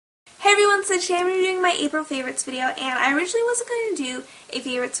Hey everyone, so today I'm going to be doing my April favorites video, and I originally wasn't going to do a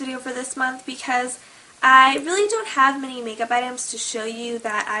favorites video for this month because I really don't have many makeup items to show you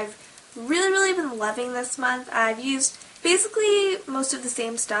that I've really been loving this month. I've used basically most of the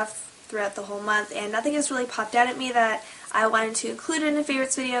same stuff throughout the whole month, and nothing has really popped out at me that I wanted to include in a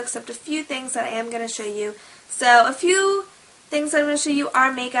favorites video except a few things that I am going to show you. So a few things that I'm going to show you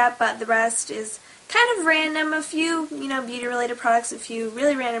are makeup, but the rest is kind of random. A few, beauty related products, a few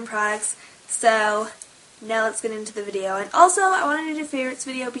really random products. So now let's get into the video. And also, I wanted to do a favorites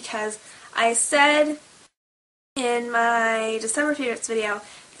video because I said in my December favorites video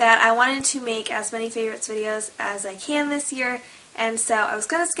that I wanted to make as many favorites videos as I can this year. And so I was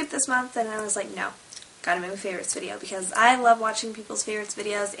going to skip this month, and I was like, no, gotta make a favorites video because I love watching people's favorites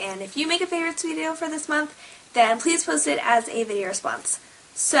videos. And if you make a favorites video for this month, then please post it as a video response.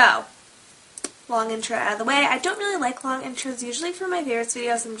 So, long intro out of the way. I don't really like long intros usually for my favorites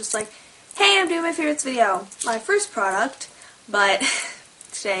videos. I'm just like, hey, I'm doing my favorites video, my first product, but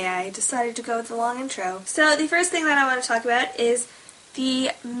today I decided to go with the long intro. So the first thing that I want to talk about is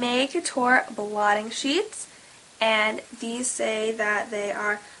the Couture blotting sheets, and these say that they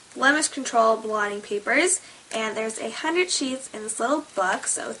are blemish control blotting papers, and there's 100 sheets in this little book,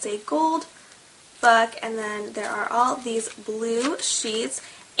 so it's a gold book, and then there are all these blue sheets.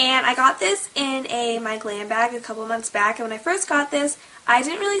 And I got this in my glam bag a couple months back, and when I first got this, I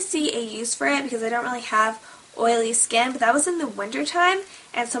didn't really see a use for it because I don't really have oily skin, but that was in the winter time,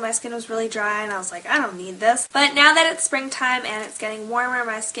 and so my skin was really dry, and I was like, I don't need this. But now that it's springtime and it's getting warmer,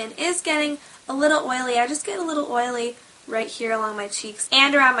 my skin is getting a little oily. I just get a little oily right here along my cheeks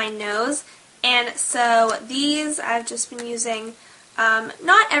and around my nose, and so these I've just been using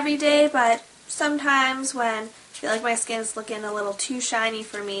not every day, but sometimes when I feel like my skin's looking a little too shiny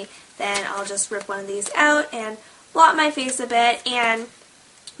for me, then I'll just rip one of these out and blot my face a bit. And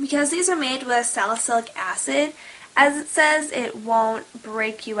because these are made with salicylic acid, as it says, it won't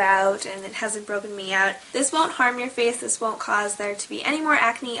break you out, and it hasn't broken me out. This won't harm your face. This won't cause there to be any more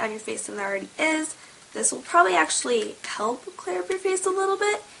acne on your face than there already is. This will probably actually help clear up your face a little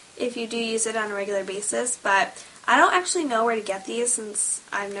bit if you do use it on a regular basis, but I don't actually know where to get these since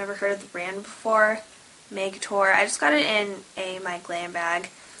I've never heard of the brand before. Couture. I just got it in my glam bag,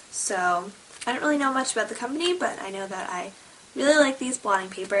 so I don't really know much about the company, but I know that I really like these blotting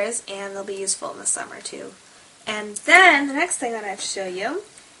papers, and they'll be useful in the summer too. And then the next thing that I have to show you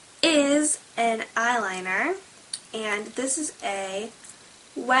is an eyeliner, and this is a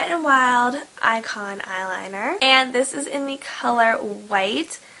Wet n Wild Icon eyeliner, and this is in the color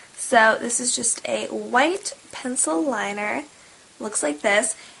white. So this is just a white pencil liner, looks like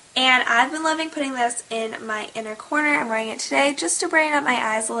this. And I've been loving putting this in my inner corner. I'm wearing it today just to brighten up my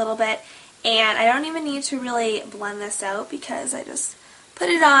eyes a little bit. And I don't even need to really blend this out because I just put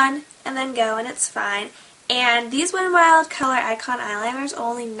it on and then go, and it's fine. And these Wet n Wild Color Icon eyeliners are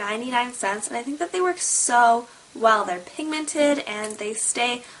only 99 cents, and I think that they work so well. They're pigmented and they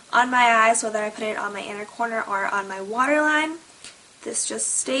stay on my eyes whether I put it on my inner corner or on my waterline. This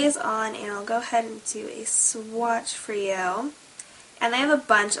just stays on, and I'll go ahead and do a swatch for you. And they have a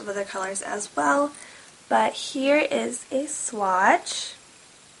bunch of other colors as well, but here is a swatch.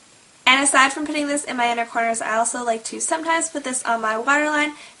 And aside from putting this in my inner corners, I also like to sometimes put this on my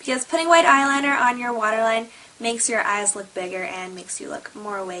waterline because putting white eyeliner on your waterline makes your eyes look bigger and makes you look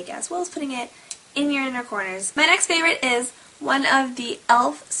more awake, as well as putting it in your inner corners. My next favorite is one of the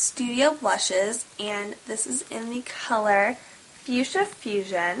e.l.f. Studio blushes, and this is in the color Fushia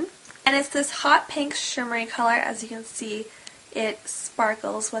Fusion. And it's this hot pink shimmery color. As you can see, it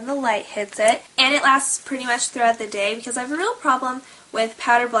sparkles when the light hits it, and it lasts pretty much throughout the day because I have a real problem with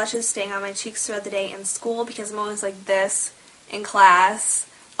powder blushes staying on my cheeks throughout the day in school because I'm always like this in class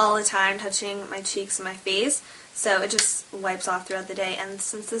all the time, touching my cheeks and my face, so it just wipes off throughout the day. And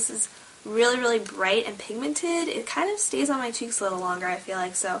since this is really bright and pigmented, it kind of stays on my cheeks a little longer, I feel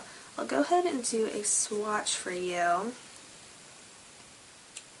like. So I'll go ahead and do a swatch for you.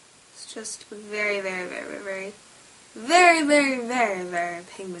 It's just very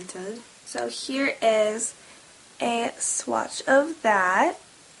pigmented. So here is a swatch of that.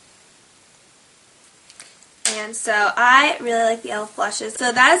 And so I really like the e.l.f. blushes.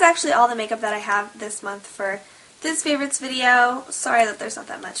 So that is actually all the makeup that I have this month for this favorites video. Sorry that there's not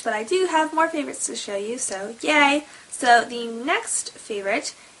that much, but I do have more favorites to show you, so yay! So the next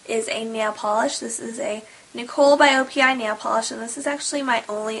favorite is a nail polish. This is a Nicole by OPI nail polish, and this is actually my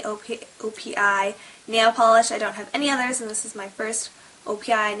only OPI nail polish. I don't have any others, and this is my first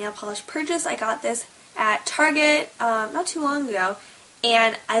OPI nail polish purchase. I got this at Target not too long ago,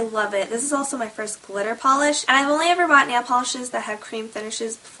 and I love it. This is also my first glitter polish, and I've only ever bought nail polishes that have cream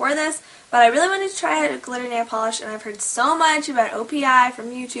finishes before this, but I really wanted to try out a glitter nail polish, and I've heard so much about OPI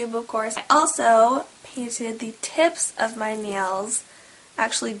from YouTube, of course. I also painted the tips of my nails,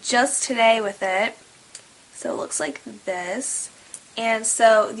 actually just today with it, so it looks like this. And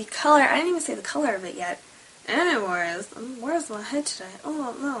so the color, I didn't even say the color of it yet. Anyways, where's my head today?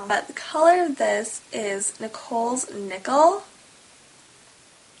 Oh no. But the color of this is Nicole's Nickel.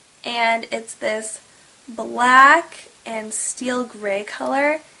 And it's this black and steel gray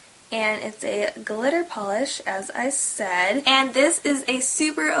color. And it's a glitter polish, as I said. And this is a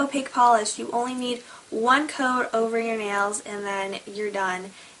super opaque polish. You only need one coat over your nails and then you're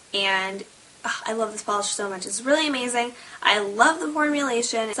done. And I love this polish so much. It's really amazing. I love the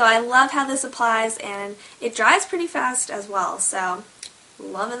formulation. So I love how this applies, and it dries pretty fast as well. So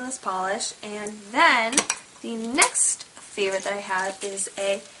loving this polish. And then the next favorite that I have is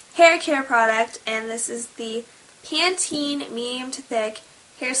a hair care product, and this is the Pantene Medium to Thick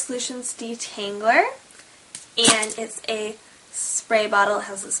Hair Solutions Detangler. And it's a spray bottle. It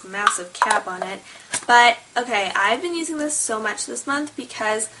has this massive cap on it. But, okay, I've been using this so much this month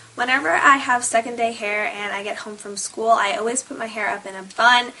because whenever I have second day hair and I get home from school, I always put my hair up in a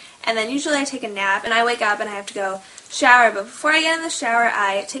bun, and then usually I take a nap and I wake up and I have to go shower. But before I get in the shower,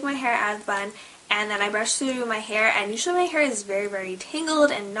 I take my hair out of the bun and then I brush through my hair, and usually my hair is very, very tangled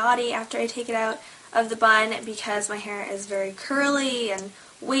and knotty after I take it out of the bun because my hair is very curly and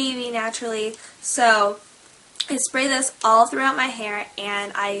wavy naturally. So I spray this all throughout my hair,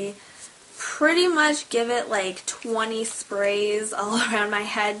 and I pretty much give it like 20 sprays all around my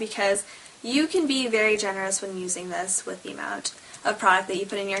head because you can be very generous when using this with the amount of product that you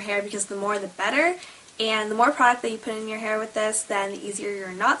put in your hair, because the more the better, and the more product that you put in your hair with this, then the easier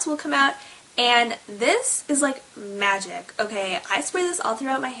your knots will come out. And this is like magic. Okay, I spray this all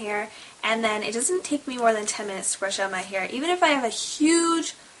throughout my hair, and then it doesn't take me more than 10 minutes to brush out my hair. Even if I have a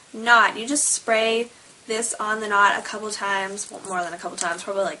huge knot, you just spray this on the knot a couple times, well, more than a couple times,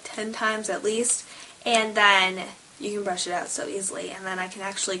 probably like 10 times at least, and then you can brush it out so easily. And then I can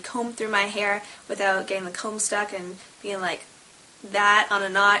actually comb through my hair without getting the comb stuck and being like that on a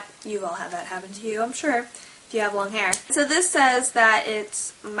knot. You've all had that happen to you, I'm sure, if you have long hair. So this says that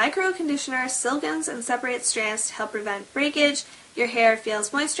it's micro conditioner, silkens and separates strands to help prevent breakage. Your hair feels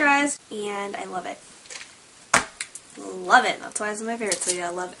moisturized, and I love it. Love it. That's why it's in my favorites video. I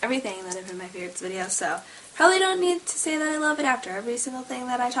love everything that is in my favorites video, so probably don't need to say that I love it after every single thing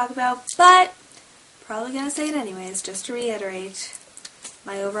that I talk about, but probably going to say it anyways, just to reiterate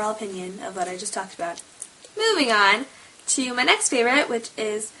my overall opinion of what I just talked about. Moving on to my next favorite, which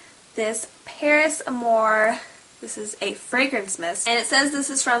is this Paris Amour. This is a fragrance mist, and it says this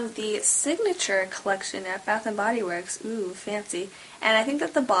is from the Signature collection at Bath & Body Works. Ooh, fancy. And I think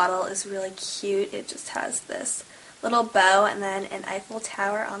that the bottle is really cute. It just has this little bow and then an Eiffel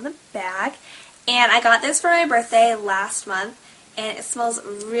Tower on the back. And I got this for my birthday last month, and it smells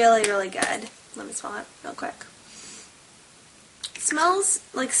really, really good. Let me smell it real quick. It smells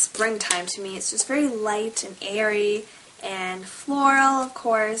like springtime to me. It's just very light and airy and floral, of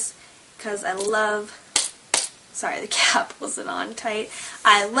course, because I love... Sorry, the cap wasn't on tight.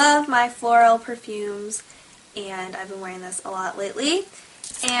 I love my floral perfumes, and I've been wearing this a lot lately.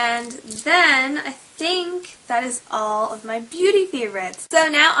 And then I think that is all of my beauty favorites. So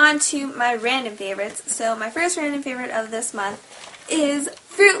now on to my random favorites. So my first random favorite of this month is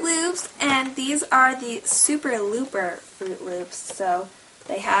Fruit Loops, and these are the Super Looper Fruit Loops. So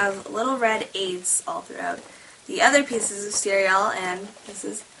they have little red 8s all throughout the other pieces of cereal, and this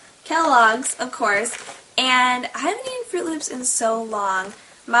is Kellogg's, of course. And I haven't eaten Fruit Loops in so long.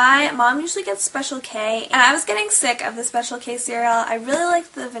 My mom usually gets Special K, and I was getting sick of the Special K cereal. I really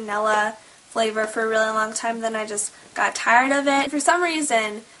liked the vanilla flavor for a really long time, then I just got tired of it. For some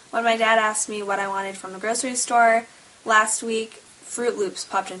reason, when my dad asked me what I wanted from the grocery store last week, Fruit Loops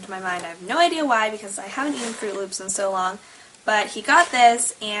popped into my mind. I have no idea why, because I haven't eaten Fruit Loops in so long. But he got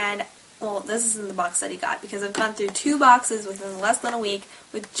this, and well, this isn't the box that he got, because I've gone through 2 boxes within less than a week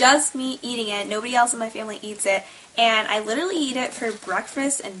with just me eating it. Nobody else in my family eats it, and I literally eat it for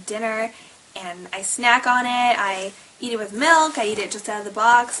breakfast and dinner, and I snack on it. I eat it with milk. I eat it just out of the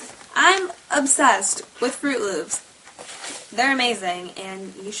box. I'm obsessed with Fruit Loops. They're amazing,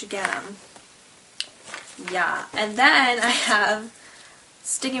 and you should get them. Yeah, and then I have,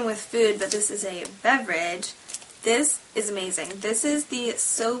 sticking with food, but this is a beverage. This is amazing. This is the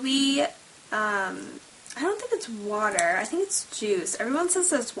Sobe, I don't think it's water. I think it's juice. Everyone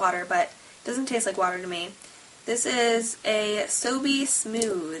says it's water, but it doesn't taste like water to me. This is a Sobe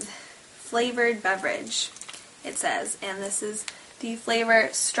Smooth flavored beverage, it says. And this is the flavor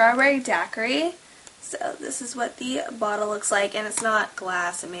Strawberry Daiquiri. So this is what the bottle looks like, and it's not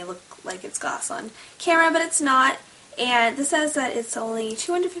glass. It may look like it's glass on camera, but it's not. And this says that it's only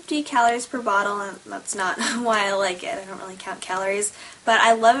 250 calories per bottle, and that's not why I like it. I don't really count calories, but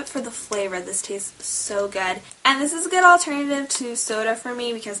I love it for the flavor. This tastes so good. And this is a good alternative to soda for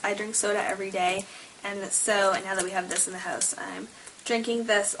me because I drink soda every day. And so now that we have this in the house, I'm drinking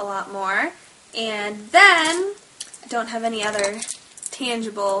this a lot more. And then I don't have any other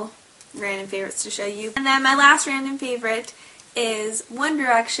tangible random favorites to show you. And then my last random favorite is One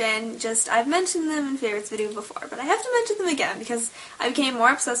Direction. I've mentioned them in favorites video before, but I have to mention them again because I became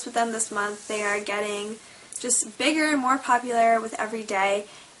more obsessed with them this month. They are getting just bigger and more popular with every day,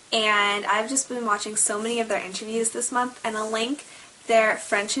 and I've just been watching so many of their interviews this month, and I'll link their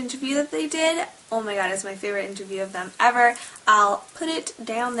French interview that they did. Oh my god, it's my favorite interview of them ever. I'll put it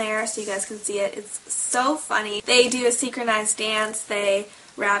down there so you guys can see it. It's so funny. They do a synchronized dance. They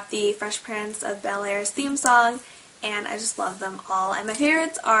rap the Fresh Prince of Bel-Air's theme song, and I just love them all. And my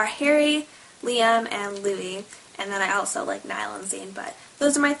favorites are Harry, Liam, and Louis. And then I also like Niall and Zayn, but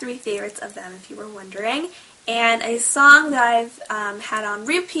those are my 3 favorites of them, if you were wondering. And a song that I've had on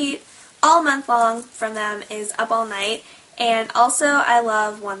repeat all month long from them is Up All Night. And also, I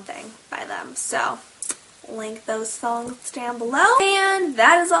love One Thing by them. So, link those songs down below. And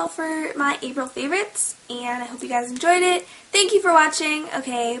that is all for my April favorites. And I hope you guys enjoyed it. Thank you for watching.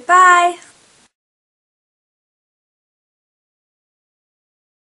 Okay, bye!